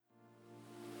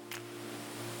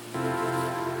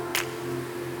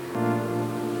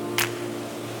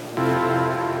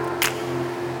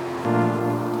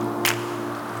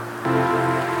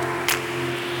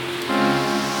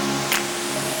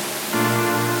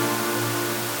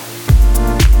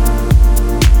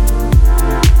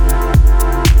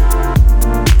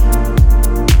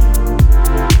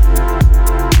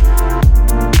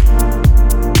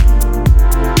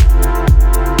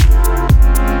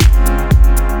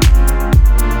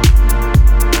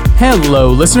Hello,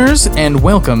 listeners, and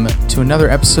welcome to another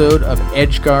episode of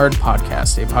Edgeguard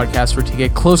Podcast, a podcast where we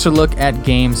take a closer look at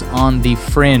games on the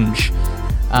fringe.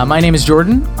 My name is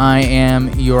Jordan. I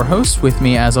am your host. With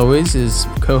me, as always, is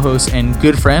co-host and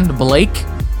good friend, Blake.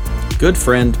 Good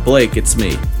friend, Blake, it's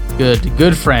me.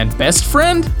 Good friend. Best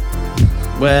friend?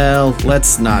 Well,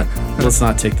 let's not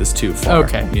take this too far.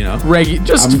 Okay. You know?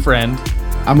 Friend.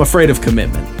 I'm afraid of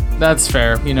commitment. That's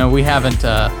fair. We haven't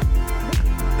got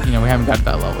to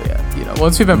that level yet.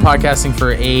 Once we've been podcasting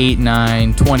for 8,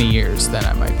 9, 20 years, then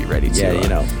I might be ready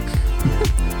to.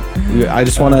 I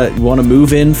just want to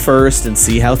move in first and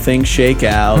see how things shake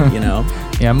out,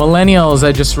 Yeah, millennials,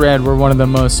 I just read, were one of the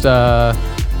most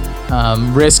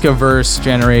risk-averse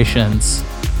generations.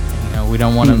 We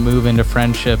don't want to move into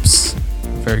friendships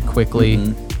very quickly.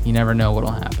 Mm-hmm. You never know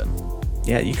what'll happen.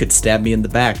 Yeah, you could stab me in the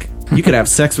back. You could have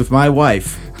sex with my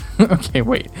wife. Okay,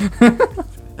 wait.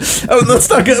 Oh, let's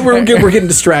not get. We're getting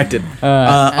distracted.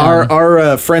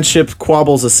 Our friendship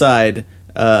quabbles aside,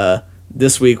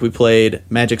 this week we played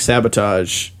Magic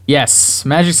Sabotage. Yes,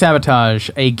 Magic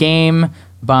Sabotage, a game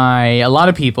by a lot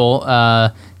of people.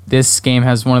 This game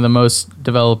has one of the most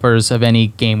developers of any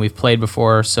game we've played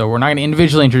before, so we're not going to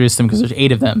individually introduce them because there's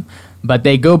 8 of them. But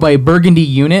they go by Burgundy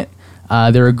Unit.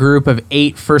 They're a group of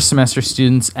 8 first semester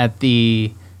students at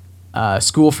the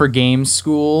School for Games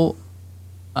school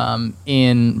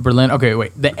in Berlin. Okay,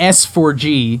 wait. The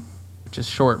S4G, which is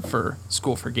short for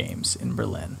School for Games in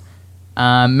Berlin.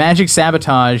 Magic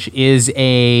Sabotage is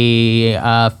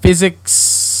a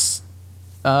physics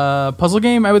puzzle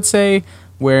game, I would say,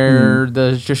 where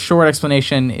the just short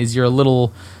explanation is you're a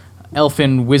little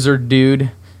elfin wizard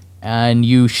dude, and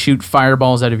you shoot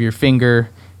fireballs out of your finger,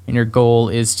 and your goal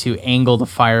is to angle the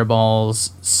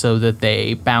fireballs so that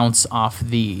they bounce off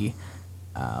the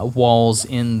walls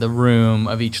in the room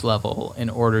of each level in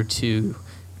order to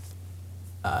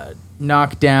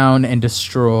knock down and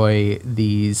destroy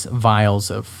these vials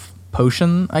of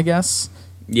potion, I guess.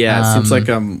 Yeah, it seems like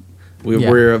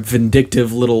we're a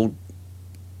vindictive little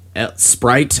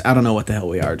sprite. I don't know what the hell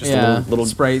we are. Just a little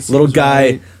sprite,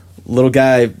 little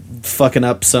guy fucking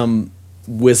up some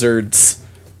wizard's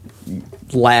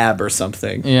lab or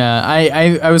something. Yeah,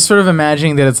 I was sort of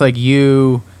imagining that it's like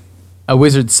a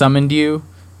wizard summoned you,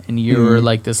 and you were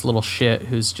like this little shit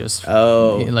who's just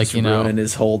ruining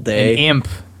his whole day. An imp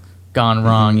gone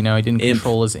wrong. He didn't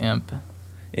control his imp.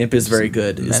 Imp is very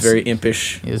good. He's very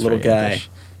impish little guy. Impish.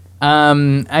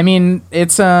 I mean,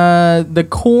 it's the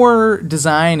core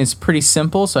design is pretty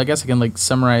simple, so I guess I can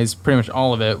summarize pretty much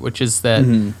all of it, which is that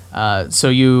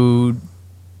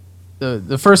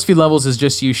the first few levels is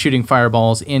just you shooting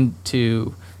fireballs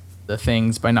into the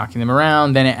things by knocking them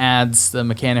around. Then it adds the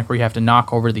mechanic where you have to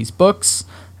knock over these books,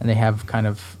 and they have kind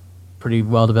of pretty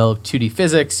well developed 2D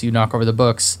physics. You knock over the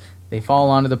books, they fall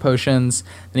onto the potions.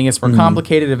 Then it gets more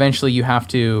complicated. Eventually you have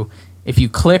to, if you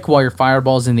click while your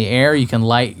fireball's in the air, you can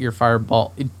light your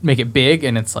fireball, make it big,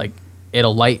 and it's like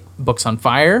it'll light books on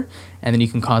fire, and then you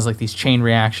can cause these chain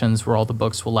reactions where all the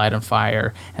books will light on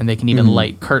fire, and they can even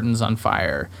light curtains on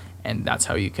fire, and that's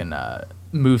how you can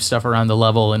move stuff around the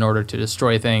level in order to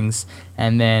destroy things.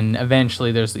 And then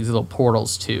eventually there's these little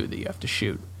portals too that you have to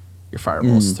shoot your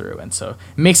fireballs through, and so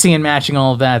mixing and matching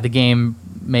all of that, the game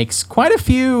makes quite a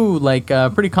few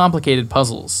pretty complicated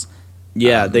puzzles.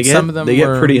 Yeah, they get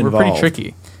were pretty involved. Were pretty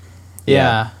tricky.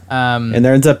 Yeah. And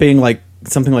there ends up being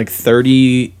something like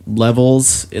 30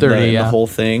 levels in the whole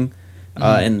thing.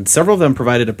 And several of them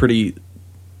provided a pretty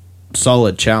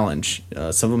solid challenge.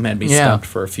 Some of them had me stumped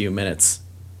for a few minutes.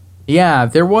 Yeah,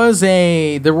 there was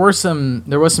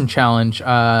some challenge.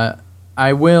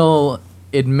 I will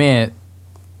admit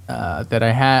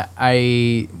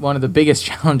that one of the biggest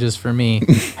challenges for me,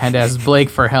 had to ask Blake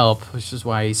for help, which is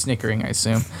why he's snickering, I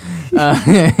assume,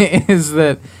 is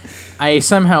that I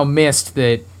somehow missed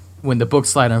that when the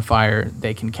books light on fire,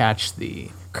 they can catch the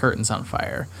curtains on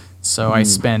fire. So I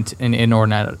spent an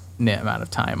inordinate amount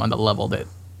of time on the level that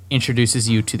introduces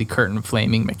you to the curtain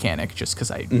flaming mechanic just because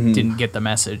I didn't get the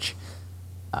message.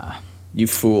 You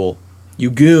fool. You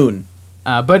goon.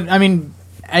 But, I mean,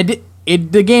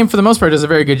 the game, for the most part, does a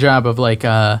very good job of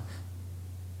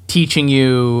teaching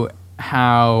you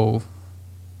how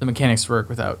the mechanics work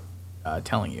without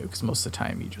telling you, because most of the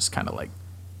time you just kind of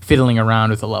fiddling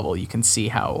around with the level. You can see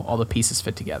how all the pieces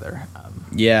fit together.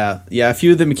 Yeah, a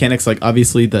few of the mechanics,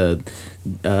 obviously the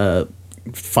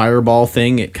fireball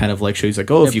thing, it kind of shows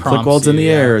if you click while it's in the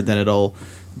air, then it'll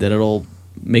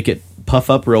make it puff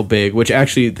up real big, which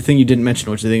actually the thing you didn't mention,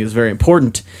 which I think is very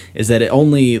important, is that it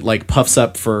only puffs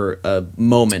up for a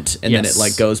moment, and then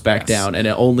it goes back down, and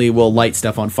it only will light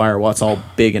stuff on fire while it's all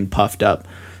big and puffed up.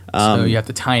 So you have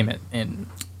to time it. And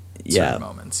certain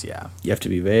moments. Yeah, you have to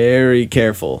be very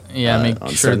careful. Yeah, make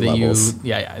sure that levels.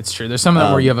 Yeah, it's true. There's some of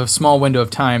them where you have a small window of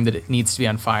time that it needs to be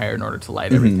on fire in order to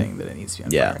light everything that it needs to be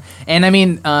on fire. And I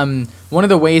mean, one of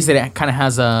the ways that it kind of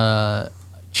has a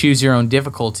choose your own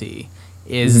difficulty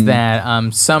is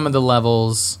that some of the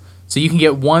levels, so you can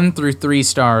get 1 through 3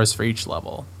 stars for each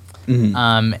level,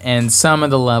 and some of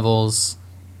the levels,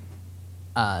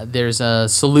 there's a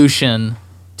solution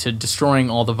to destroying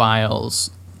all the vials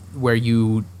where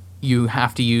you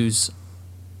have to use,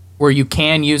 where you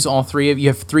can use all 3 of, you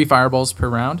have 3 fireballs per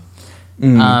round,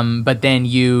 but then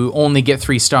you only get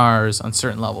 3 stars on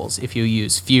certain levels if you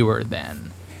use fewer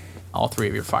than all 3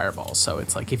 of your fireballs. So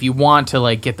it's like if you want to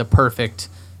like get the perfect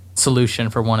solution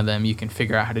for one of them, you can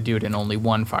figure out how to do it in only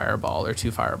 1 fireball or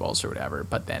 2 fireballs or whatever.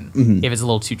 But then if it's a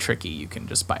little too tricky, you can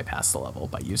just bypass the level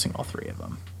by using all 3 of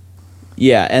them.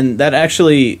 Yeah, and that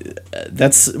actually,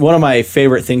 that's one of my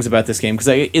favorite things about this game, because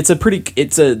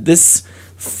this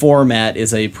format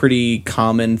is a pretty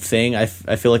common thing. I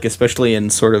feel like, especially in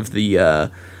sort of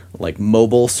the like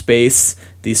mobile space,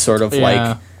 these sort of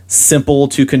like simple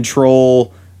to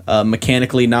control,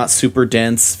 mechanically not super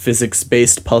dense,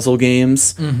 physics-based puzzle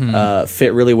games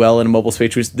fit really well in a mobile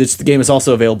space. This game is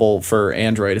also available for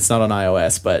Android. It's not on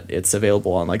iOS, but it's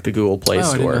available on like the Google Play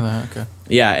Store. I didn't know that. Okay.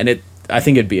 Yeah, and I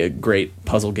think it'd be a great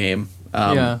puzzle game.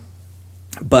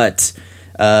 But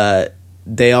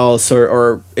they all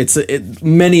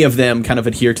many of them kind of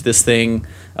adhere to this thing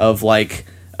of like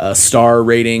star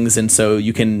ratings, and so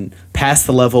you can pass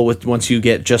the level once you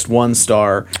get just 1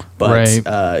 star, but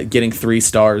getting 3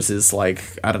 stars is like,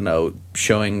 I don't know,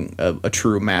 showing a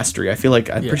true mastery. I feel like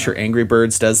I'm pretty sure Angry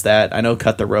Birds does that. I know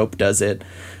Cut the Rope does it,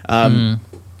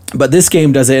 but this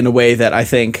game does it in a way that I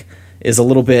think is a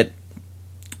little bit.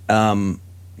 I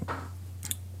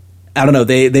don't know.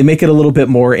 They make it a little bit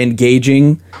more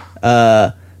engaging.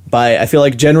 I feel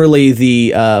like generally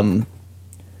the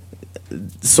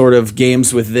sort of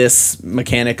games with this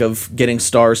mechanic of getting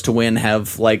stars to win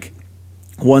have like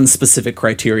one specific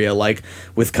criteria. Like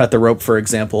with Cut the Rope, for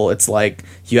example, it's like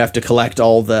you have to collect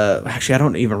all the. Actually, I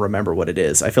don't even remember what it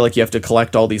is. I feel like you have to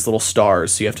collect all these little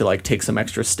stars. So you have to like take some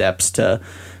extra steps to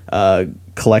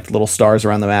collect little stars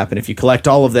around the map, and if you collect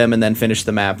all of them and then finish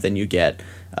the map, then you get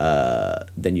the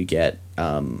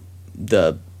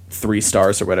 3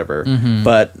 stars or whatever.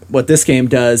 But what this game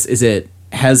does is it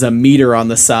has a meter on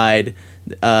the side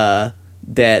that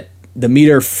the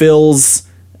meter fills.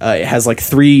 It has like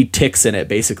 3 ticks in it,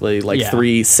 basically, like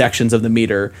 3 sections of the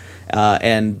meter,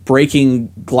 and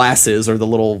breaking glasses or the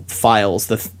little phials,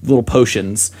 the little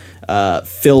potions,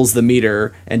 fills the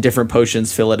meter, and different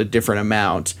potions fill at a different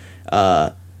amount.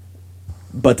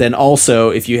 But then also,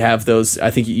 if you have those,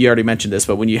 I think you already mentioned this,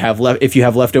 but when you have if you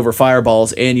have leftover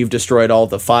fireballs and you've destroyed all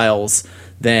the phials,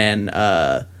 then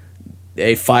a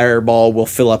fireball will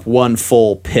fill up 1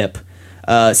 full pip.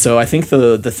 So I think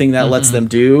the thing that lets them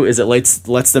do is it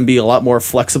lets them be a lot more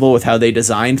flexible with how they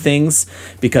design things,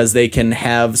 because they can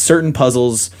have certain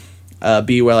puzzles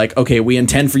be where like, okay, we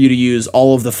intend for you to use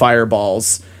all of the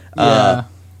fireballs,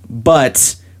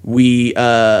 but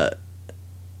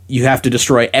you have to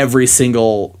destroy every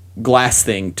single glass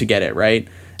thing to get it, right?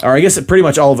 Or I guess pretty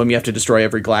much all of them you have to destroy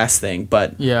every glass thing,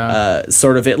 but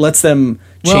sort of it lets them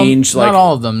change. Not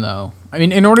all of them though. I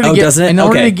mean, in order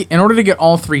to get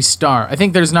all 3 star, I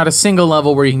think there's not a single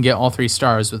level where you can get all 3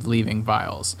 stars with leaving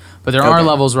vials. But there are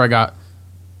levels where I got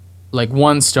like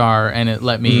 1 star and it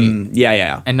let me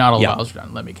and not all vials are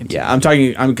done. Let me continue. Yeah, I'm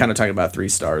kind of talking about 3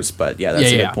 stars, but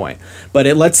that's a good point. But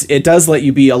it does let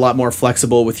you be a lot more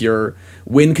flexible with your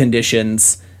win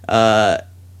conditions.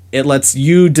 It lets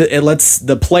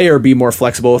the player be more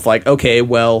flexible with like, okay,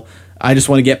 well, I just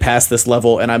want to get past this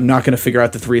level, and I'm not going to figure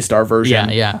out the 3-star version.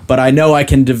 But I know I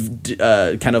can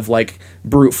kind of like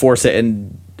brute force it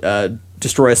and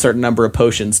destroy a certain number of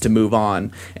potions to move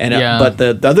on. And but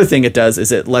the other thing it does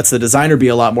is it lets the designer be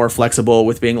a lot more flexible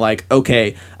with being like,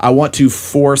 okay, I want to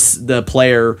force the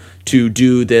player to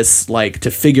do this, like to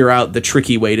figure out the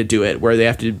tricky way to do it, where they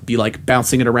have to be like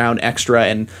bouncing it around extra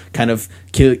and kind of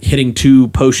hitting 2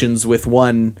 potions with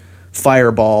 1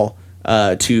 fireball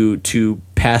to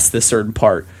pass this certain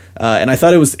part. And I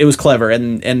thought it was clever.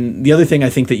 And the other thing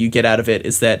I think that you get out of it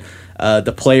is that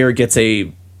the player gets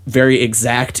a very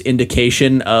exact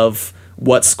indication of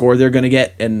what score they're going to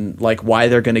get and like why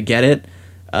they're going to get it,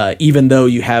 even though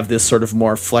you have this sort of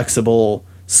more flexible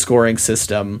scoring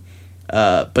system.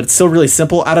 But it's still really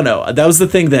simple. I don't know. That was the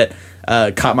thing that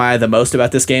caught my eye the most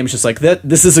about this game. It's just like that.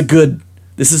 This is a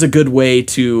good way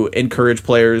to encourage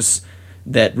players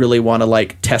that really want to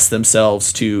like test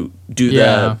themselves to do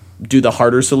the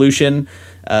harder solution.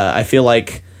 I feel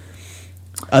like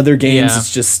other games,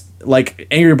 it's just like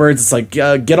Angry Birds, it's like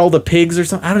get all the pigs or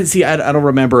something. I don't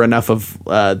remember enough of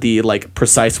the like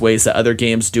precise ways that other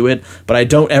games do it, but I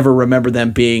don't ever remember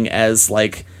them being as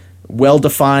like well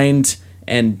defined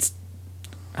and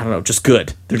I don't know, just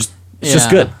good. It's just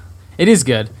good. It is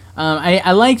good.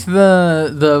 I liked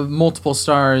the multiple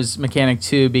stars mechanic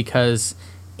too because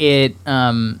it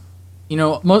you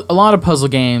know, a lot of puzzle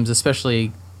games,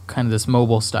 especially kind of this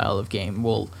mobile style of game,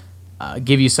 will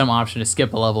give you some option to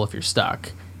skip a level if you're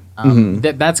stuck.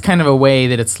 That's kind of a way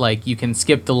that it's like you can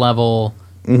skip the level,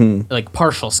 like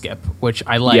partial skip, which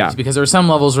I liked because there were some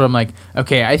levels where I'm like,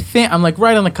 okay, I think I'm like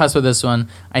right on the cusp of this one.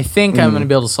 I think I'm going to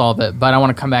be able to solve it, but I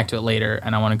want to come back to it later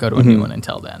and I want to go to a new one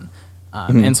until then.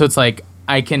 And so it's like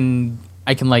I can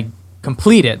like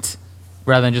complete it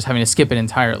rather than just having to skip it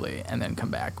entirely and then come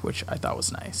back, which I thought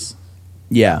was nice.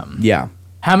 Yeah.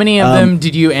 How many of them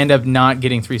did you end up not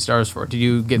getting 3 stars for? Did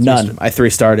you get none? I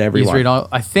 3-starred everyone.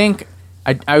 I think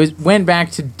I went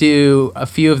back to do a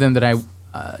few of them that I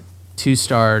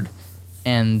 2-starred,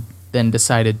 and then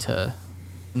decided to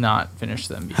not finish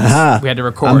them because we had to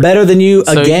record. I'm better than you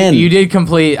so again. You did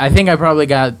complete. I think I probably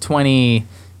got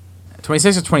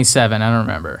 26 or 27. I don't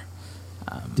remember.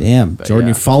 Damn, Jordan,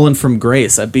 you've fallen from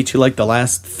grace. I beat you like the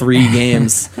last 3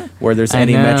 games where there's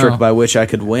any metric by which I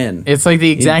could win. It's like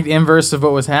the exact inverse of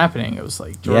what was happening. It was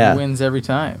like Jordan wins every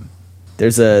time.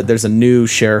 There's a new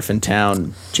sheriff in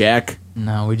town, Jack.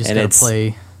 No, we just gotta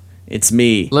play. It's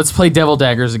me. Let's play Devil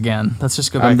Daggers again. Let's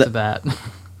just go back to that.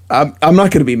 I'm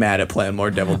not gonna be mad at playing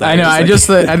more Devil Daggers. I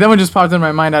know. That one just popped in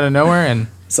my mind out of nowhere, and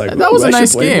it's like, that was a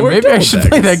nice game. Maybe I should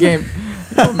play that game.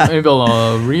 Maybe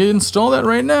I'll reinstall that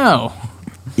right now.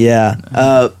 Yeah.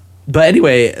 But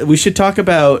anyway, we should talk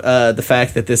about the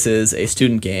fact that this is a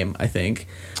student game, I think,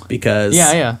 because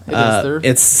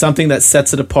it's something that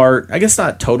sets it apart. I guess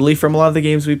not totally from a lot of the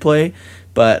games we play,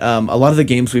 but a lot of the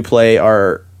games we play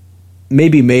are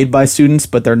maybe made by students,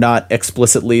 but they're not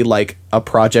explicitly like a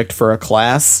project for a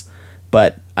class.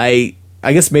 But I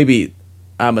guess maybe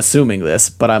I'm assuming this,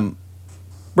 but I'm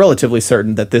relatively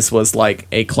certain that this was like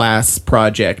a class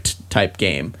project type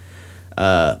game.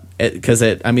 Because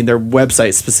their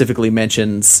website specifically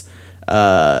mentions,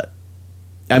 the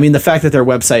fact that their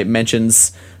website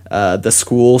mentions the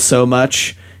school so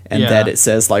much and that it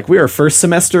says like we are first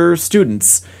semester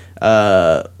students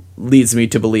leads me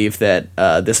to believe that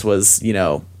this was, you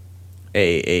know,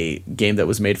 a game that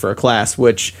was made for a class,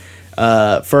 which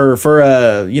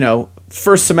for you know,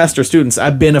 first semester students,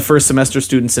 I've been a first semester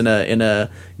student in a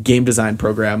game design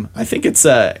program. I think it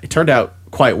turned out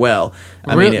quite well.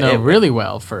 Really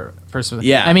well for first.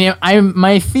 Yeah. I mean,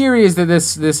 my theory is that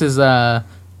this is the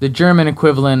German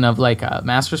equivalent of like a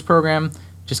master's program,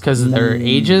 just because of their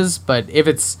ages. But if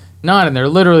it's not, and they're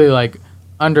literally like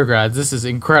undergrads, this is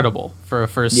incredible for a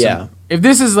first. Yeah. If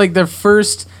this is like their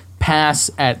first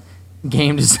pass at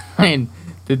game design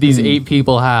that these 8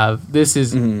 people have, this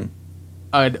is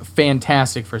a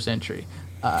fantastic first entry.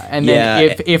 And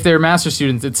then if they're master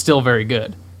students, it's still very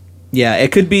good. Yeah,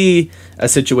 it could be a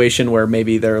situation where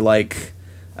maybe they're like,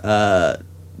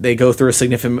 they go through a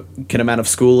significant amount of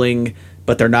schooling,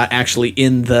 but they're not actually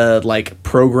in the like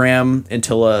program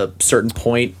until a certain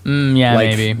point.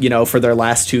 Maybe, you know, for their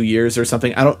last 2 years or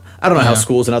something. I don't know how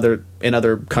schools in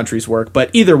other countries work, but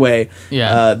either way,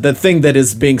 the thing that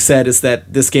is being said is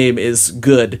that this game is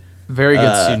good, very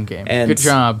good student game. And good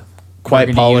job,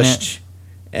 quite polished,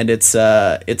 and it's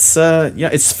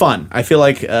fun. I feel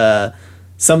like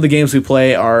some of the games we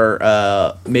play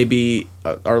are maybe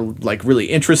like really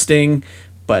interesting,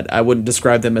 but I wouldn't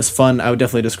describe them as fun. I would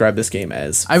definitely describe this game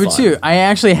as fun. I would too. I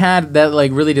actually had that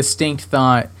like really distinct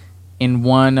thought in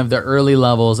one of the early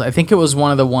levels. I think it was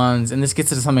one of the ones, and this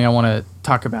gets into something I want to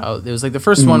talk about. It was like the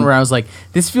first one where I was like,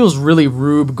 this feels really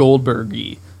Rube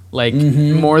Goldberg-y. Like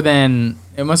more than,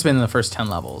 it must have been in the first 10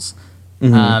 levels.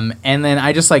 And then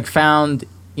I just like found,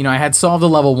 you know, I had solved the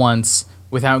level once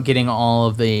without getting all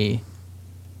the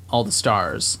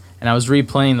stars, and I was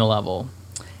replaying the level,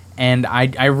 and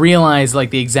I realized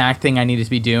like the exact thing I needed to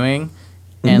be doing,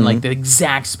 and like the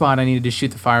exact spot I needed to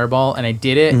shoot the fireball, and I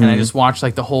did it, and I just watched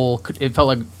like the whole. It felt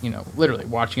like, you know, literally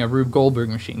watching a Rube Goldberg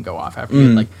machine go off after you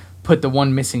like put the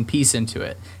one missing piece into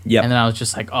it. Yeah, and then I was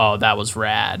just like, oh, that was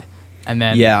rad. And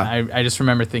then I just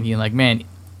remember thinking like, man,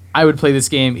 I would play this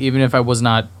game even if I was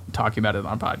not talking about it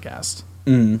on podcast.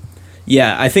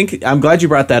 Yeah, I think I'm glad you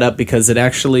brought that up because it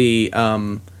actually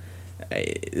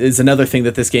is another thing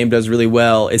that this game does really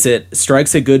well. Is it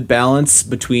strikes a good balance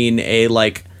between a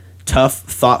like tough,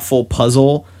 thoughtful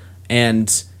puzzle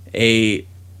and a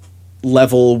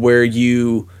level where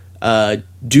you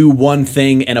do one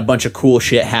thing and a bunch of cool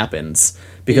shit happens.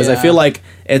 because I Yeah. feel like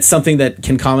it's something that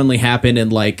can commonly happen in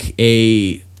like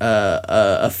a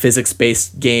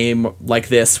physics-based game like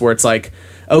this, where it's like,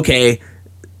 okay,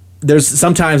 there's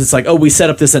sometimes it's like, oh, we set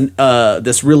up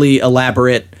this really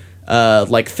elaborate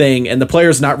like thing, and the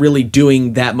player's not really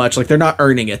doing that much. Like, they're not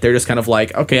earning it. They're just kind of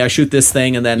like, okay, I shoot this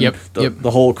thing, and then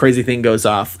the whole crazy thing goes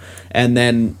off. And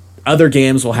then other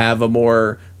games will have a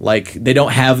more, like, they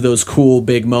don't have those cool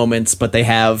big moments, but they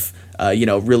have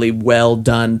really well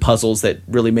done puzzles that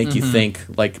really make you think,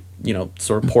 like,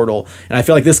 sort of Portal. And I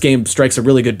feel like this game strikes a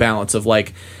really good balance of,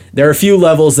 like, there are a few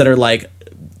levels that are like,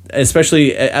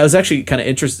 especially, I was actually kind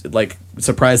of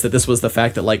surprised that this was the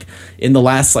fact that, like, in the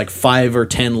last like 5 or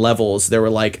 10 levels, there were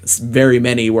like very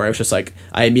many where I was just like,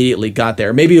 I immediately got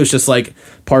there. Maybe it was just like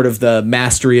part of the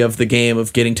mastery of the game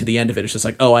of getting to the end of it. It's just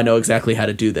like, oh, I know exactly how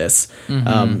to do this.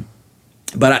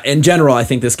 But in general, I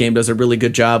think this game does a really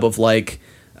good job of like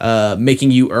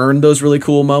making you earn those really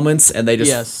cool moments, and they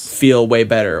just feel way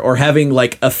better. Or having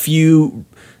like a few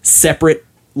separate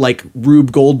like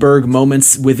Rube Goldberg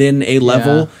moments within a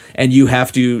level, and you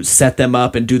have to set them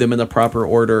up and do them in the proper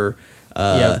order.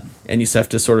 And you just have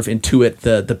to sort of intuit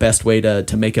the best way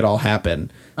to make it all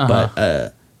happen. But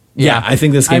I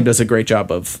think this game does a great job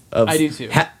of I do too.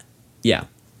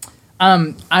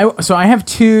 I have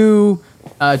two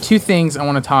things I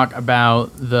want to talk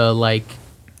about, the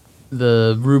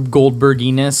Rube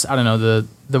Goldberginess. I don't know,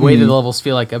 the way that the levels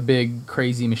feel like a big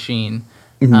crazy machine.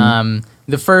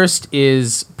 The first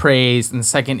is praise, and the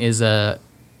second is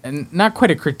and not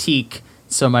quite a critique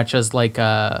so much as like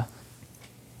a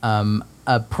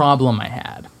problem I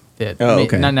had that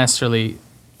not necessarily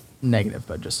negative,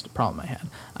 but just a problem I had.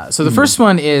 So the first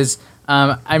one is,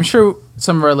 I'm sure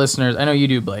some of our listeners, I know you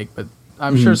do, Blake, but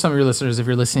I'm sure some of your listeners, if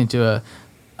you're listening to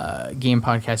a game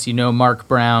podcast, Mark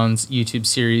Brown's YouTube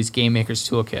series, Game Maker's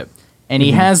Toolkit. And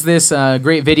he has this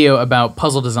great video about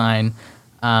puzzle design.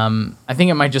 I think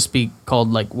it might just be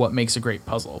called like "What Makes a Great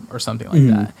Puzzle" or something like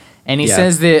that. And he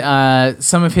says that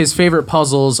some of his favorite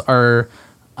puzzles are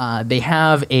they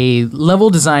have a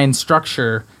level design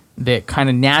structure that kind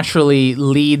of naturally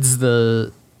leads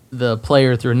the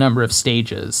player through a number of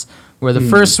stages. Where the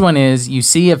first one is you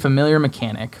see a familiar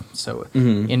mechanic. So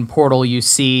in Portal, you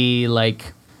see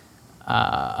like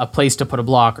a place to put a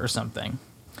block or something,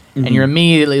 and you're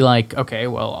immediately like, okay,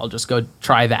 well, I'll just go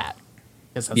try that.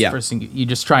 Because that's the first thing you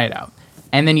just try it out,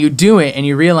 and then you do it, and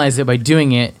you realize that by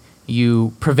doing it,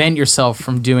 you prevent yourself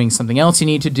from doing something else you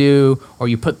need to do, or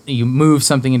you move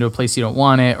something into a place you don't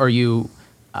want it, or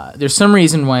there's some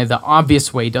reason why the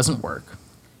obvious way doesn't work,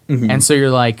 and so you're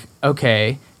like,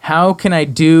 okay, how can I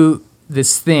do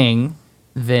this thing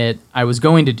that I was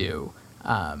going to do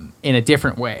in a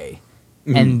different way?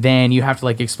 And then you have to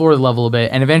like explore the level a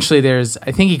bit, and eventually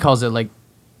I think he calls it like,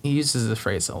 he uses this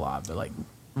phrase a lot, but like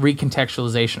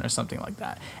recontextualization or something like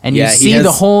that, and you see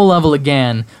the whole level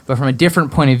again but from a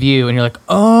different point of view, and you're like,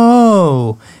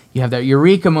 oh, you have that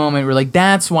eureka moment where like,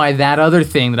 that's why that other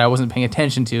thing that I wasn't paying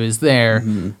attention to is there.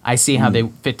 I see how they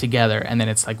fit together, and then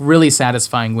it's like really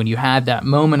satisfying when you had that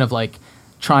moment of like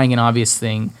trying an obvious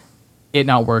thing, it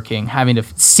not working, having to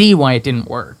see why it didn't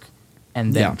work,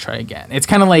 and then try again. It's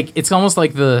kind of like, it's almost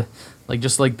like the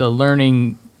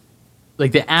learning,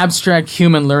 like the abstract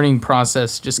human learning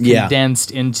process just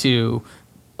condensed into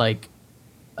like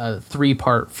a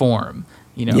 3-part form,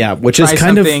 which is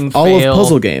kind of all of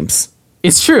puzzle games.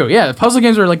 It's true. Yeah. Puzzle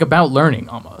games are like about learning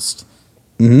almost,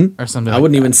 or something. I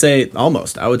wouldn't even say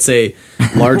almost. I would say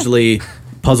largely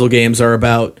puzzle games are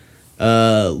about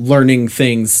learning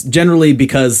things, generally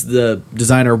because the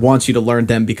designer wants you to learn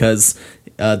them because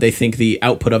they think the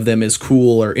output of them is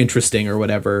cool or interesting or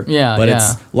whatever. But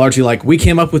it's largely like, we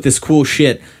came up with this cool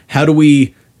shit. How do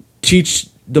we teach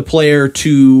the player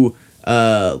to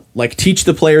teach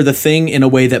the player the thing in a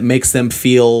way that makes them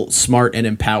feel smart and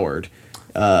empowered?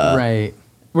 Right.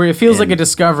 Where it feels like a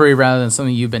discovery rather than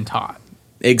something you've been taught.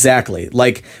 Exactly.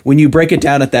 Like when you break it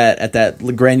down at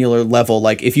that granular level,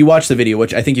 like if you watch the video,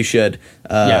 which I think you should,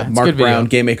 Mark Brown,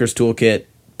 Game Maker's Toolkit,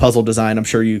 puzzle design, I'm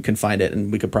sure you can find it,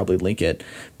 and we could probably link it.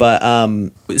 But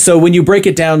so when you break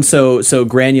it down so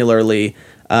granularly,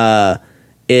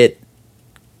 it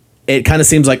kind of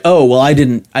seems like, oh, well, I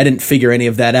didn't figure any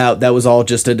of that out. That was all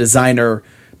just a designer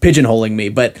pigeonholing me.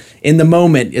 But in the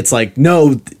moment, it's like,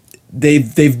 no,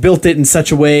 they've built it in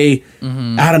such a way.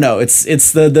 I don't know. It's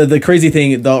the crazy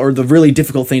thing, or the really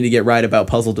difficult thing to get right about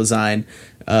puzzle design,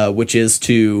 which is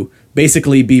to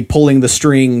basically be pulling the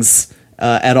strings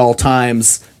at all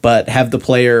times, but have the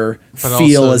player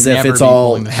feel as if it's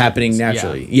all happening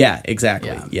naturally. Yeah,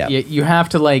 exactly. Yeah. You have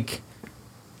to like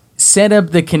set up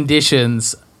the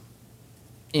conditions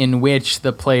in which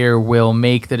the player will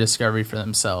make the discovery for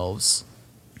themselves.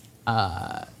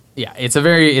 It's a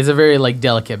very like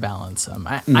delicate balance.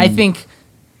 I think,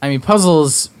 I mean,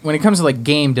 puzzles, when it comes to like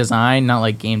game design, not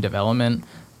like game development,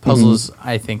 puzzles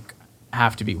I think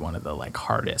have to be one of the like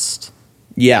hardest.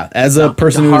 Yeah, as a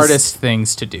person who's hardest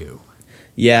things to do.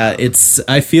 Yeah,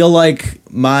 I feel like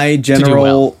my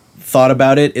general thought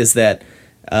about it is that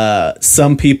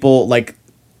some people, like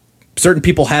certain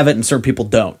people have it and certain people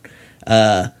don't.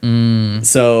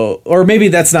 So, or maybe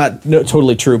that's not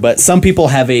totally true, but some people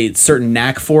have a certain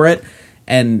knack for it.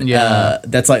 And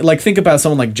that's like think about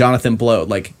someone like Jonathan Blow.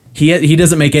 Like he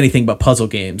doesn't make anything but puzzle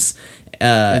games.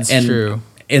 That's true.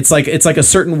 It's like a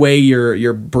certain way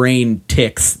your brain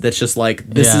ticks. That's just like,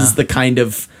 this is the kind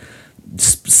of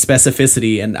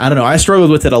specificity. And I don't know, I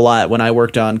struggled with it a lot when I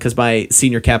worked on, because my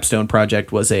senior capstone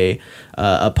project was a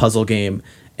puzzle game.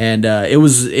 And it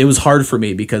was hard for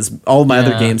me because all of my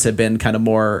other games have been kind of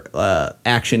more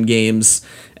action games,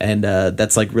 and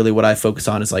that's like really what I focus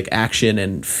on, is like action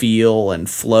and feel and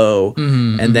flow.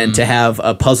 And then to have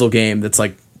a puzzle game that's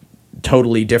like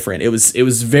totally different, it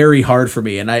was very hard for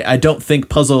me. And I don't think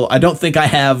I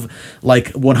have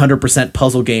like 100%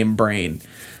 puzzle game brain.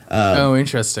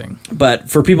 Interesting.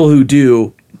 But for people who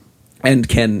do and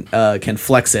can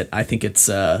flex it, I think it's.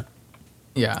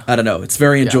 I don't know. It's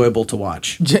very enjoyable to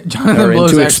watch. Jonathan Blow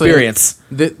is to experience.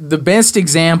 The best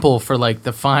example for like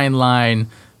the fine line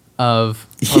of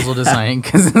puzzle design,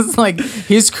 because it's like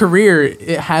his career,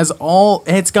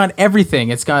 it's got everything.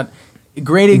 It's got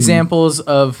great examples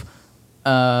of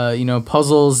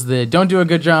puzzles that don't do a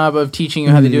good job of teaching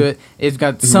you how to do it. It's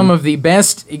got some of the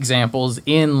best examples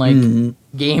in like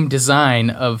game design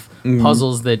of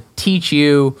puzzles that teach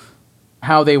you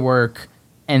how they work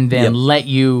and then let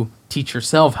you teach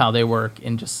yourself how they work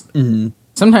in just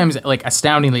sometimes like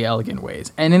astoundingly elegant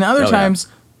ways, and in other times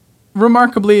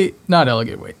remarkably not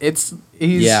elegant ways.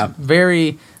 He's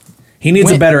very. He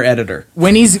needs a better editor.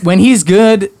 When he's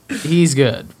good, he's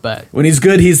good. But when he's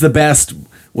good, he's the best.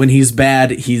 When he's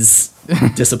bad, he's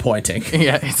disappointing.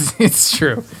 Yeah, it's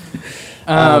true.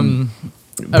 But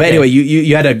anyway,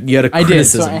 you had a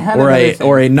criticism,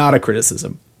 or a not a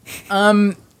criticism.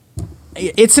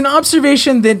 It's an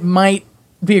observation that might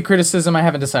be a criticism. I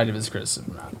haven't decided if it's a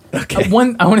criticism or not. Okay. I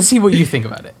want to see what you think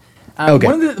about it. Okay.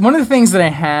 One of the things that I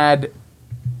had,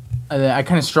 that I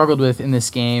kind of struggled with in this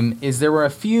game, is there were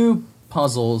a few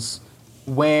puzzles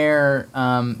where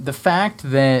the fact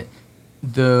that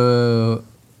there's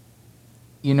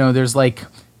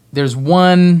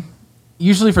one,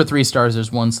 usually for 3 stars,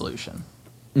 there's one solution.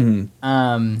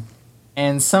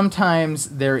 And sometimes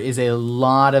there is a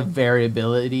lot of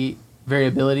variability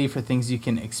for things you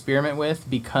can experiment with,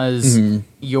 because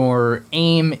your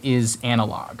aim is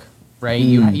analog, right?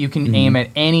 You can aim at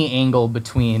any angle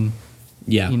between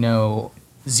 0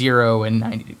 and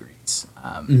 90 degrees,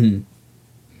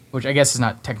 which I guess is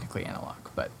not technically analog,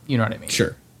 but you know what I mean.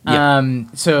 Sure.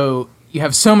 So you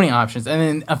have so many options, and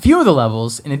then a few of the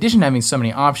levels, in addition to having so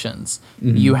many options,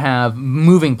 you have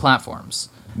moving platforms.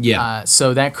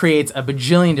 So that creates a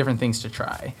bajillion different things to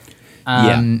try.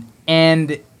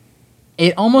 And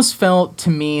it almost felt to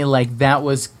me like that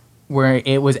was where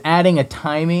it was adding a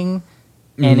timing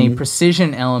and a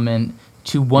precision element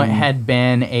to what had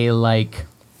been a like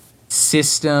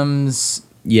systems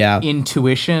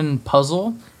intuition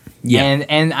puzzle.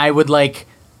 And I would like,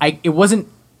 it wasn't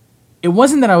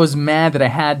that I was mad that I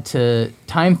had to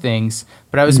time things,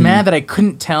 but I was mad that I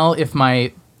couldn't tell if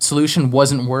my solution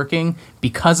wasn't working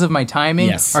because of my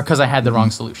timing or because I had the wrong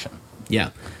solution.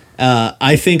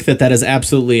 I think that is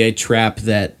absolutely a trap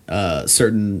that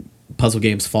certain puzzle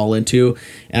games fall into,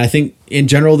 and I think in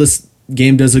general this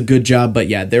game does a good job. But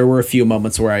there were a few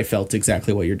moments where I felt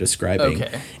exactly what you're describing.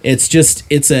 It's just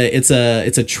it's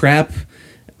a trap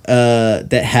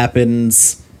that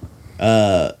happens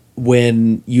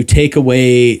when you take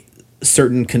away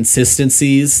certain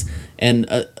consistencies, and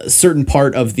a certain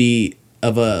part of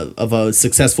a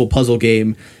successful puzzle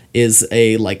game is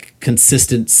a like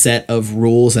consistent set of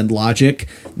rules and logic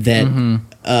that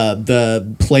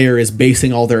the player is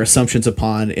basing all their assumptions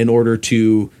upon in order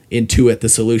to intuit the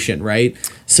solution, right?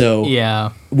 So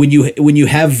when you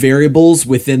have variables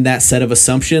within that set of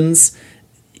assumptions,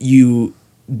 you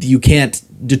can't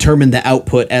determine the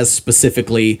output as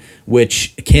specifically,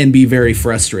 which can be very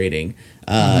frustrating.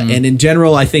 And in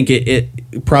general, I think it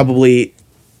probably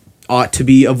ought to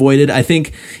be avoided. I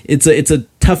think it's a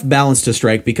tough balance to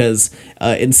strike, because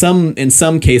in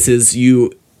some cases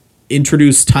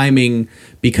introduce timing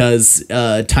because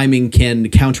timing can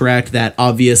counteract that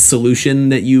obvious solution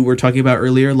that you were talking about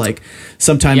earlier. Like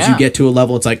sometimes you get to a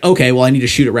level, it's like, okay, well I need to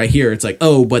shoot it right here. It's like,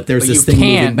 oh, but there's this thing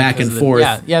moving back and forth.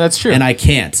 Yeah, that's true. And I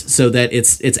can't. So that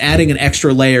it's adding an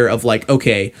extra layer of like,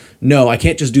 okay, no, I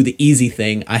can't just do the easy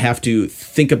thing. I have to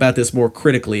think about this more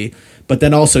critically. But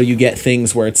then also you get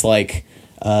things where it's like,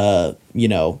 you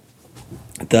know,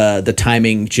 the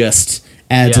timing just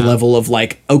adds a level of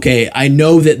like, okay, I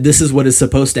know that this is what is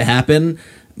supposed to happen,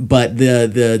 but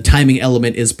the timing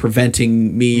element is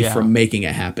preventing me from making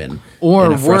it happen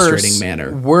in a frustrating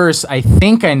manner. Worse, I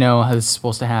think I know how this is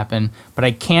supposed to happen, but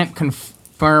I can't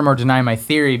confirm or deny my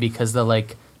theory because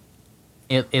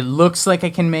it looks like I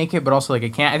can make it, but also like I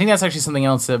can't. I think that's actually something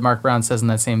else that Mark Brown says in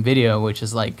that same video, which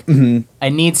is like, I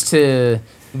needs to,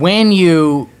 when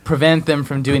you prevent them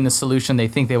from doing the solution they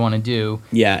think they want to do,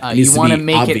 you want to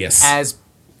make obvious. It as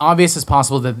obvious as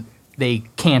possible that they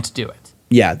can't do it.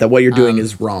 Yeah, that what you're doing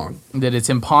is wrong. That it's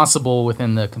impossible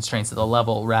within the constraints of the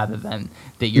level rather than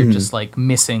that you're just like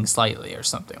missing slightly or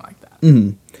something like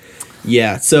that.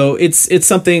 Yeah, so it's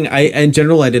something in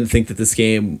general I didn't think that this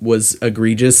game was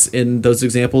egregious in those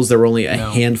examples. There were only a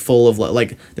handful of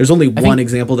like there's only one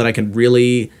example that I can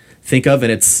really think of,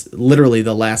 and it's literally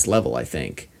the last level, I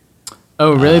think.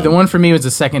 Oh, really? The one for me was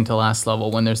the second to last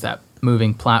level when there's that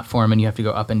moving platform and you have to go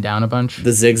up and down a bunch.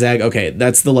 The zigzag? Okay,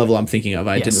 that's the level I'm thinking of.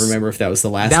 I didn't remember if that was the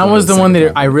last one. That was the one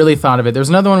that I really thought of it. There's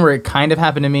another one where it kind of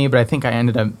happened to me, but I think I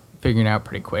ended up figuring it out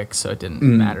pretty quick, so it didn't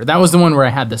matter. That was the one where I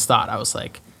had this thought. I was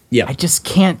like, I just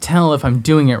can't tell if I'm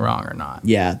doing it wrong or not.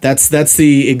 Yeah, that's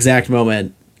the exact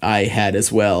moment I had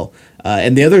as well.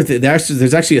 And the other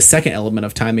there's actually a second element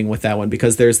of timing with that one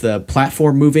because there's the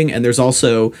platform moving and there's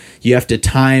also you have to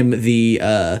time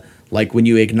the like when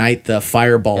you ignite the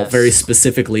fireball very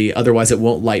specifically, otherwise it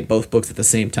won't light both books at the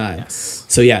same time. Yes.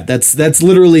 So yeah, that's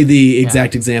literally the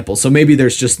exact example. So maybe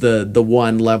there's just the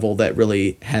one level that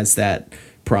really has that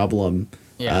problem.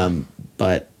 Yeah.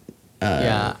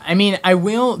 I mean, I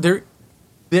will there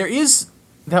is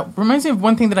that reminds me of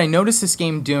one thing that I noticed this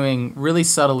game doing really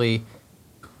subtly.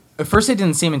 At first it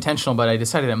didn't seem intentional, but I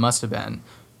decided it must have been.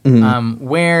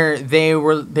 Where they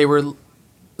were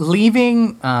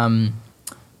leaving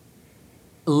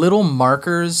little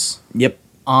markers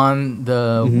on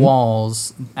the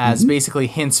walls as basically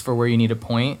hints for where you need to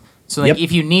point. So like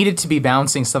if you needed to be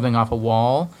bouncing something off a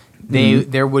wall,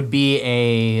 there would be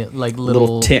a like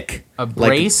little tick, a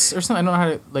brace or something. I don't know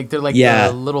how to like. They're like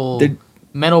the little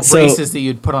metal braces that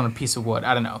you'd put on a piece of wood.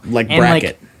 I don't know, like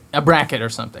bracket, like a bracket or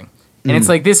something. And it's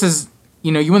like this is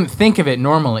you wouldn't think of it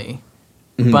normally,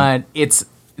 but it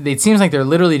seems like they're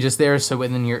literally just there. So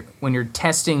when you're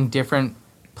testing different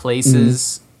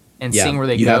places and seeing where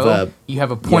they go, you have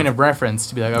a point of reference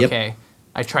to be like, okay,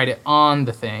 I tried it on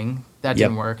the thing, that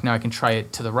didn't work. Now I can try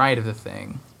it to the right of the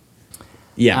thing.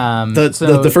 Yeah.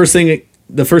 The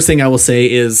first thing I will say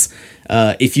is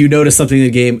if you notice something in the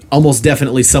game, almost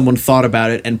definitely someone thought about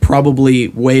it and probably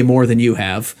way more than you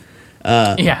have.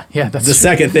 That's the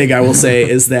second thing I will say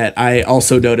is that I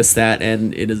also noticed that,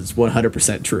 and it is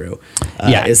 100% true.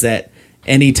 Is that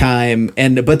anytime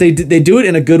but they do it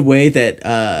in a good way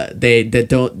that they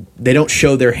don't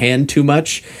show their hand too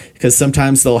much, because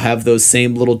sometimes they'll have those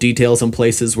same little details in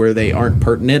places where they aren't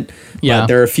pertinent. But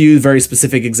there are a few very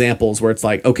specific examples where it's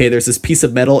like, okay, there's this piece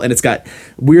of metal and it's got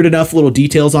weird enough little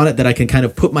details on it that I can kind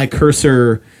of put my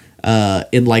cursor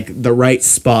in like the right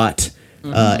spot.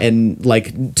 And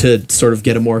like to sort of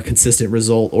get a more consistent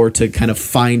result, or to kind of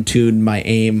fine tune my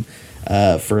aim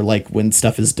for like when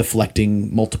stuff is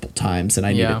deflecting multiple times and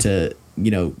I need it to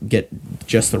get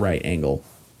just the right angle.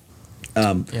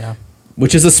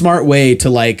 Which is a smart way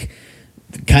to like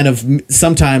kind of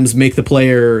sometimes make the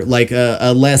player like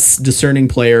a less discerning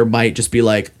player might just be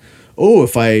like, oh,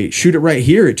 if I shoot it right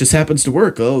here, it just happens to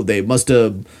work. Oh, they must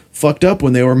have fucked up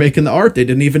when they were making the art. They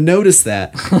didn't even notice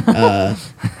that.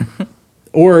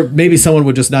 Or maybe someone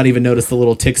would just not even notice the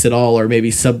little ticks at all, or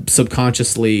maybe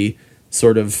subconsciously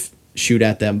sort of shoot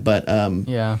at them. But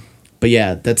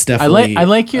that's definitely I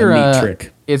like your a neat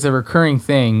trick. It's a recurring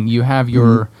thing. You have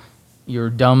your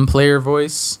dumb player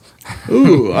voice.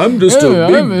 Ooh, I'm a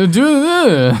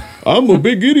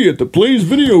big idiot that plays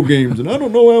video games and I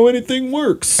don't know how anything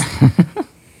works.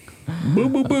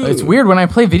 It's weird when I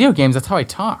play video games. That's how I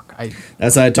talk.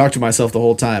 That's how I talk to myself the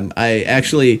whole time. I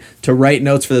actually, to write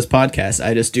notes for this podcast,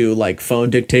 I just do like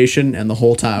phone dictation, and the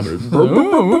whole time.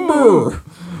 Oh,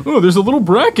 there's a little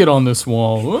bracket on this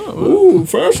wall. Ooh,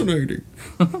 fascinating.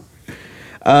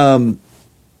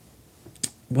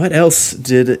 What else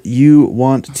did you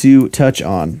want to touch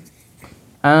on?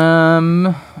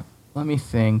 Let me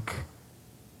think.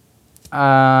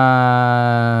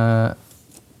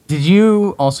 Did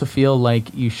you also feel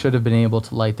like you should have been able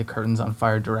to light the curtains on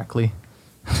fire directly?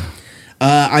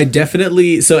 I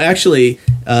definitely. So actually,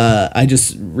 I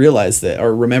just realized that,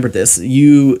 or remembered this.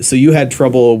 You had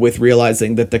trouble with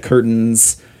realizing that the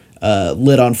curtains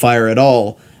lit on fire at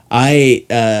all. I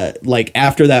like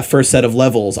after that first set of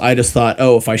levels, I just thought,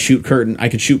 oh, if I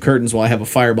could shoot curtains while I have a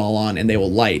fireball on, and they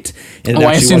will light. And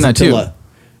I assumed that too.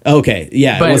 Okay,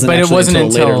 yeah, but it wasn't until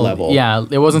a later level. Yeah,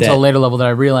 it wasn't until a later level that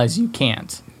I realized you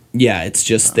can't. Yeah, it's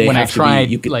just they when have I tried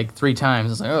to be, like 3 times, I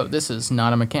was like, oh, this is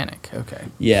not a mechanic. Okay.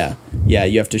 Yeah,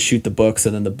 you have to shoot the books,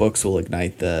 and then the books will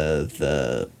ignite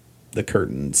the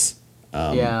curtains.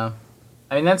 Yeah,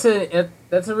 I mean that's a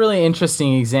really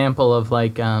interesting example of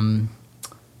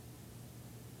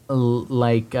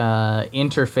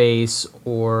interface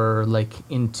or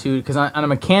because on a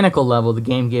mechanical level, the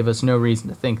game gave us no reason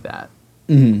to think that.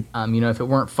 Mm-hmm. If it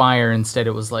weren't fire, instead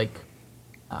it was I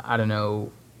don't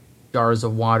know, jars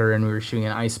of water and we were shooting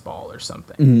an ice ball or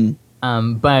something.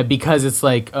 Mm-hmm. But because it's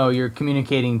you're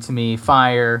communicating to me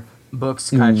fire, books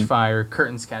catch fire,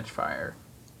 curtains catch fire.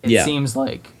 It seems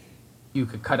like you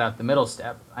could cut out the middle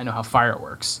step. I know how fire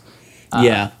works.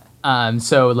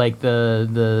 So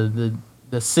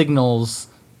the signals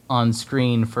on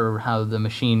screen for how the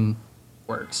machine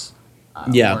works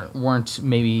weren't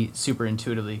maybe super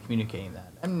intuitively communicating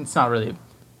that. I mean, it's not really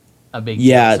a big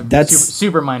deal. That's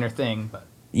super minor thing, but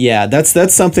yeah,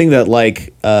 that's something that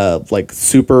like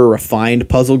super refined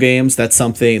puzzle games, that's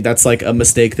like a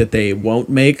mistake that they won't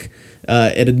make.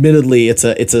 And admittedly, it's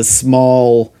a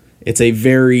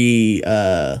very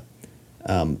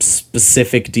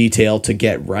specific detail to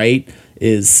get right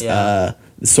is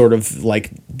sort of like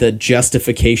the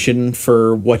justification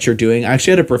for what you're doing. I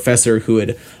actually had a professor who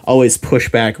would always push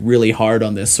back really hard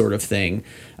on this sort of thing,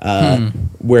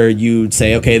 where you'd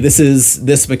say, okay, this is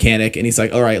this mechanic, and he's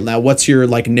like, all right, now what's your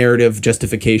narrative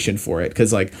justification for it?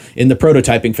 Because in the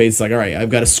prototyping phase, it's like, all right, I've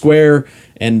got a square,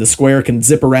 and the square can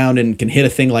zip around and can hit a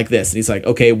thing like this, and he's like,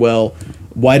 okay, well,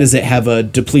 why does it have a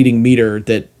depleting meter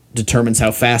that determines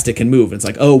how fast it can move? And it's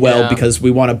like, oh, well, because we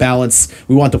want to balance,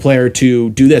 we want the player to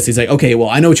do this. He's like, okay, well,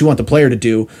 I know what you want the player to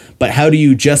do, but how do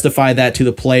you justify that to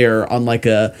the player on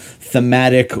a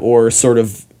thematic or sort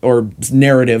of, or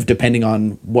narrative, depending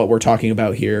on what we're talking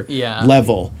about here,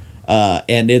 level?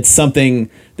 And it's something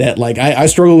that I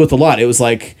struggled with a lot. It was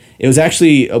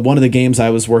actually one of the games I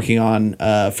was working on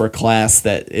for a class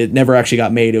that it never actually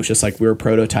got made. It was just we were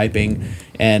prototyping,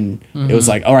 and it was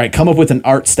all right, come up with an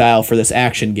art style for this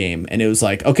action game. And it was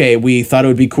okay, we thought it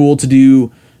would be cool to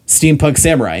do Steampunk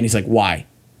Samurai. And he's like, why?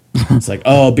 It's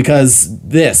oh, because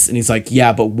this. And he's like,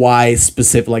 yeah, but why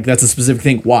specific? That's a specific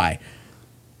thing. Why?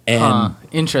 And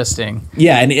interesting.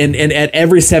 Yeah, and at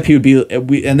every step he would be,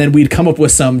 and then we'd come up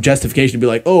with some justification to be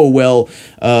like, oh, well,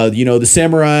 the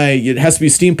samurai, it has to be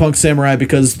Steampunk Samurai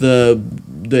because it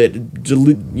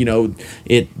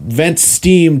vents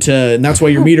steam and that's why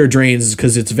your meter drains,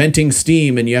 because it's venting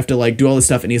steam, and you have to do all this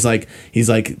stuff. And he's like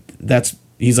that's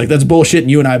bullshit,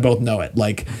 and you and I both know it.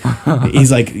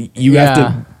 He's like, you have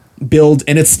to build,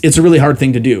 and it's a really hard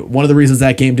thing to do. One of the reasons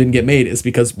that game didn't get made is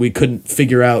because we couldn't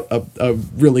figure out a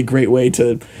really great way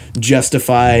to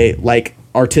justify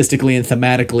artistically and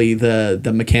thematically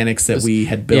the mechanics that we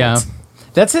had built. Yeah,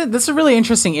 that's a really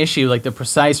interesting issue, the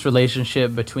precise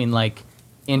relationship between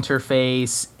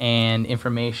interface and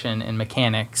information and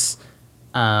mechanics.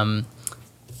 I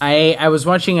was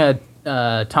watching a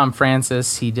Tom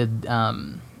Francis. He did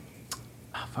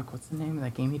what's the name of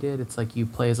that game he did? It's you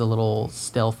play as a little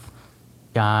stealth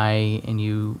guy and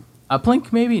you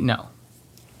Uplink, maybe? No,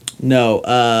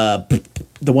 the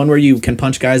one where you can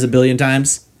punch guys a billion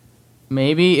times.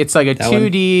 Maybe it's a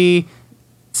 2D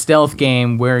stealth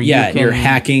game where you're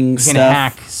hacking stuff. You can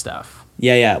hack stuff.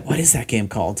 Yeah. What is that game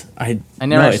called? I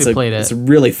never actually played it. It's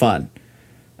really fun.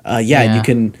 You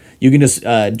can just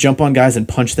jump on guys and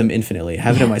punch them infinitely. I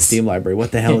have it in my Steam library.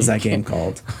 What the hell is that game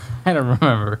called? I don't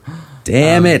remember.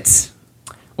 Damn it.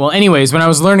 Well, anyways, when I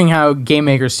was learning how Game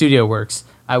Maker Studio works,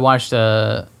 I watched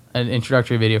an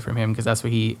introductory video from him because that's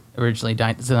what he originally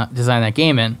designed that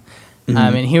game in.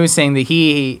 And he was saying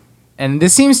that and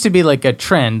this seems to be a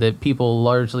trend that people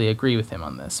largely agree with him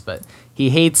on this, but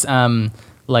he hates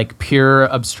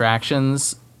pure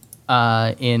abstractions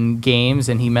in games,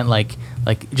 and he meant like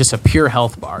just a pure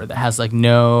health bar that has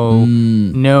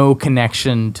no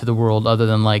connection to the world other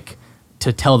than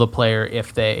to tell the player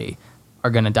if they are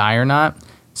gonna die or not.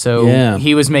 So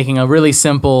he was making a really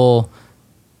simple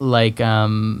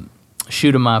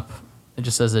shoot 'em up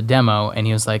just as a demo, and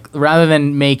he was rather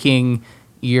than making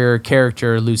your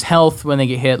character lose health when they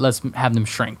get hit, let's have them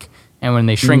shrink, and when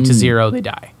they shrink to 0, they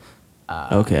die.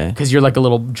 Okay. Because you're like a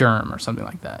little germ or something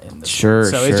like that. Sure.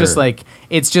 So it's just like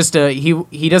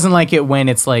he doesn't like it when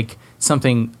it's like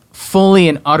something fully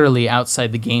and utterly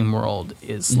outside the game world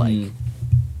is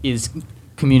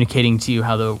communicating to you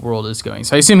how the world is going.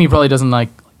 So I assume he probably doesn't like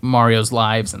Mario's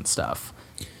lives and stuff.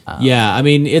 Yeah, I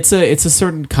mean it's a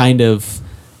certain kind of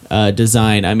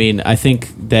design. I mean, I think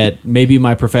that maybe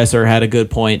my professor had a good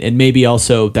point, and maybe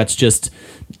also that's just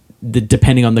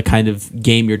depending on the kind of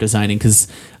game you're designing, because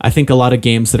I think a lot of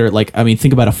games that are like, I mean,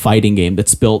 think about a fighting game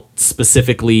that's built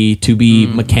specifically to be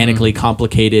mechanically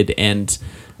complicated and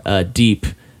deep.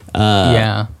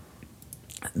 Yeah.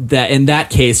 That in that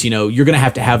case, you're going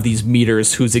to have these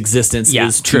meters whose existence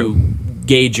is true. to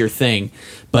gauge your thing.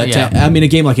 But I mean, a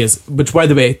game like his, which by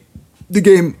the way, the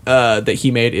game that he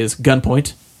made is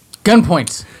Gunpoint.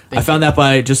 Gunpoint. I found that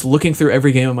by just looking through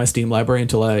every game in my Steam library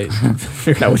until I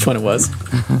figured out which one it was.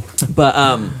 But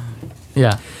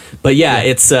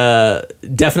it's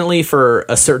definitely for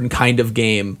a certain kind of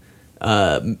game,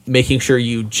 making sure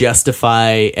you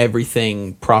justify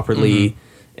everything properly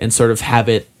and sort of have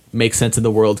it make sense in the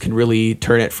world can really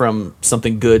turn it from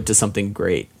something good to something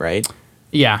great, right?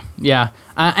 Yeah.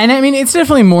 And I mean, it's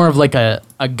definitely more of like a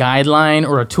guideline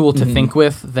or a tool to think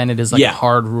with than it is like a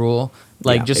hard rule.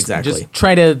 Like just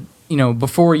try to,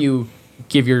 before you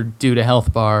give your dude a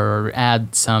health bar or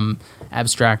add some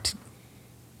abstract,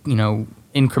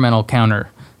 incremental counter,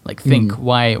 like think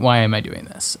why am I doing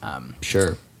this?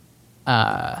 Sure.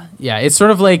 It's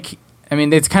sort of like, I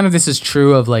mean, it's kind of, this is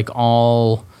true of like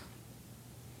all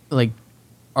like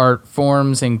art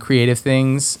forms and creative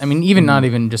things. I mean, even not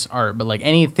even just art, but like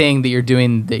anything that you're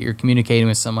doing that you're communicating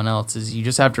with someone else, is you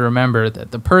just have to remember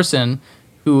that the person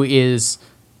who is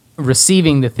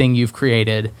receiving the thing you've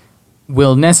created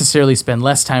will necessarily spend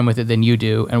less time with it than you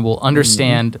do and will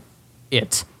understand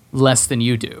it less than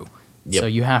you do. Yep. So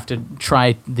you have to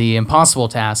try the impossible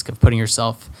task of putting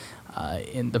yourself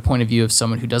in the point of view of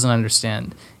someone who doesn't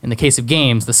understand, in the case of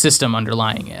games, the system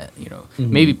underlying it.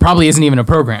 Maybe probably isn't even a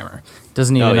programmer,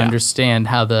 doesn't even understand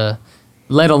how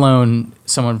let alone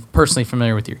someone personally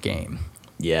familiar with your game.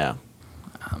 Yeah.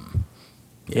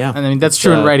 And I mean, that's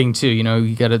true in writing too.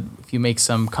 You gotta, if you make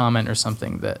some comment or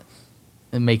something that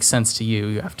it makes sense to you,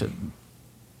 you have to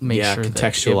make sure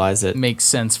contextualize that it makes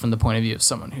sense from the point of view of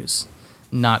someone who's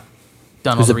not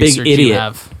done all the research big idiot. You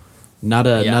have. Not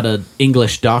a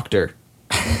English doctor.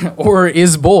 Or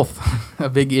is both a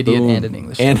big idiot and an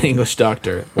English doctor. And an English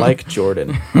doctor, like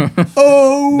Jordan.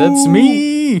 That's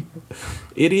me.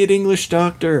 Idiot English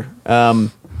doctor.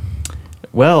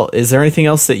 Well, is there anything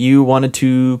else that you wanted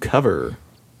to cover?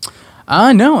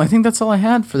 No, I think that's all I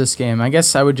had for this game. I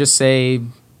guess I would just say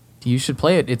you should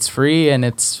play it. It's free and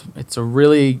it's a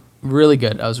really, really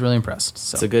good. I was really impressed.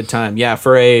 So. It's a good time. Yeah,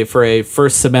 for a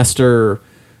first semester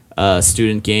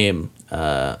student game,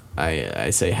 I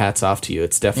say hats off to you.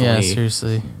 It's definitely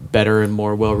seriously better and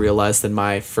more well realized than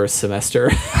my first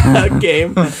semester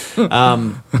game.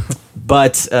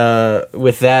 But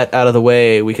with that out of the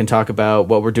way, we can talk about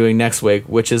what we're doing next week,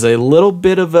 which is a little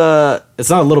bit of it's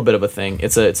not a little bit of a thing.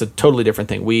 It's a totally different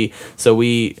thing. We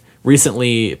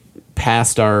recently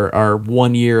passed our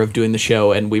 1 year of doing the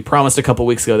show, and we promised a couple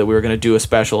weeks ago that we were going to do a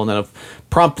special, and then I've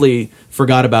promptly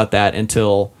forgot about that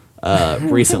until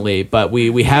recently. But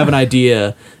we have an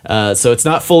idea, so it's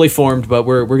not fully formed, but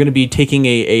we're going to be taking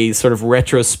a sort of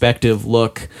retrospective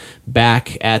look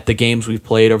back at the games we've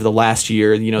played over the last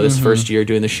year, this first year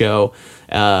doing the show,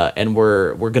 and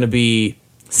we're going to be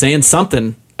saying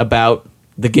something about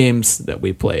the games that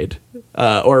we played,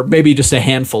 or maybe just a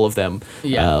handful of them.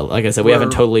 Like I said, we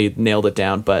haven't totally nailed it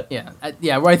down, but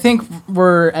well, I think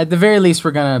we're, at the very least,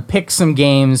 we're going to pick some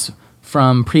games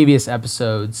from previous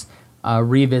episodes,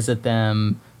 revisit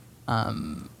them,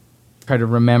 try to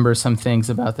remember some things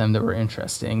about them that were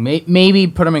interesting. Maybe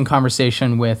put them in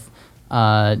conversation with,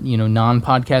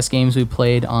 non-podcast games we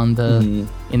played on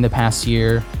in the past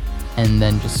year, and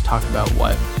then just talk about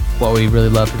what we really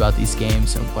loved about these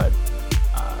games and what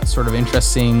sort of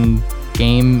interesting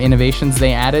game innovations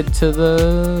they added to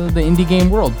the indie game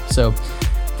world. So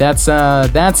that's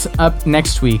up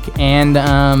next week, and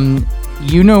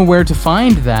you know where to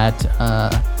find that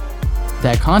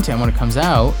content when it comes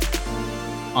out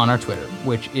on our Twitter,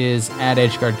 which is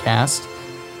 @EdgeGuardCast.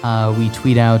 We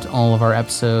tweet out all of our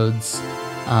episodes.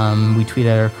 We tweet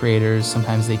at our creators.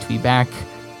 Sometimes they tweet back.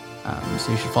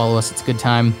 So you should follow us. It's a good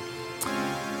time.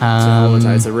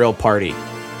 It's a real party.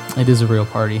 It is a real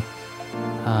party.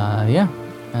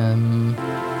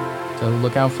 So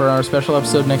look out for our special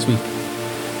episode next week.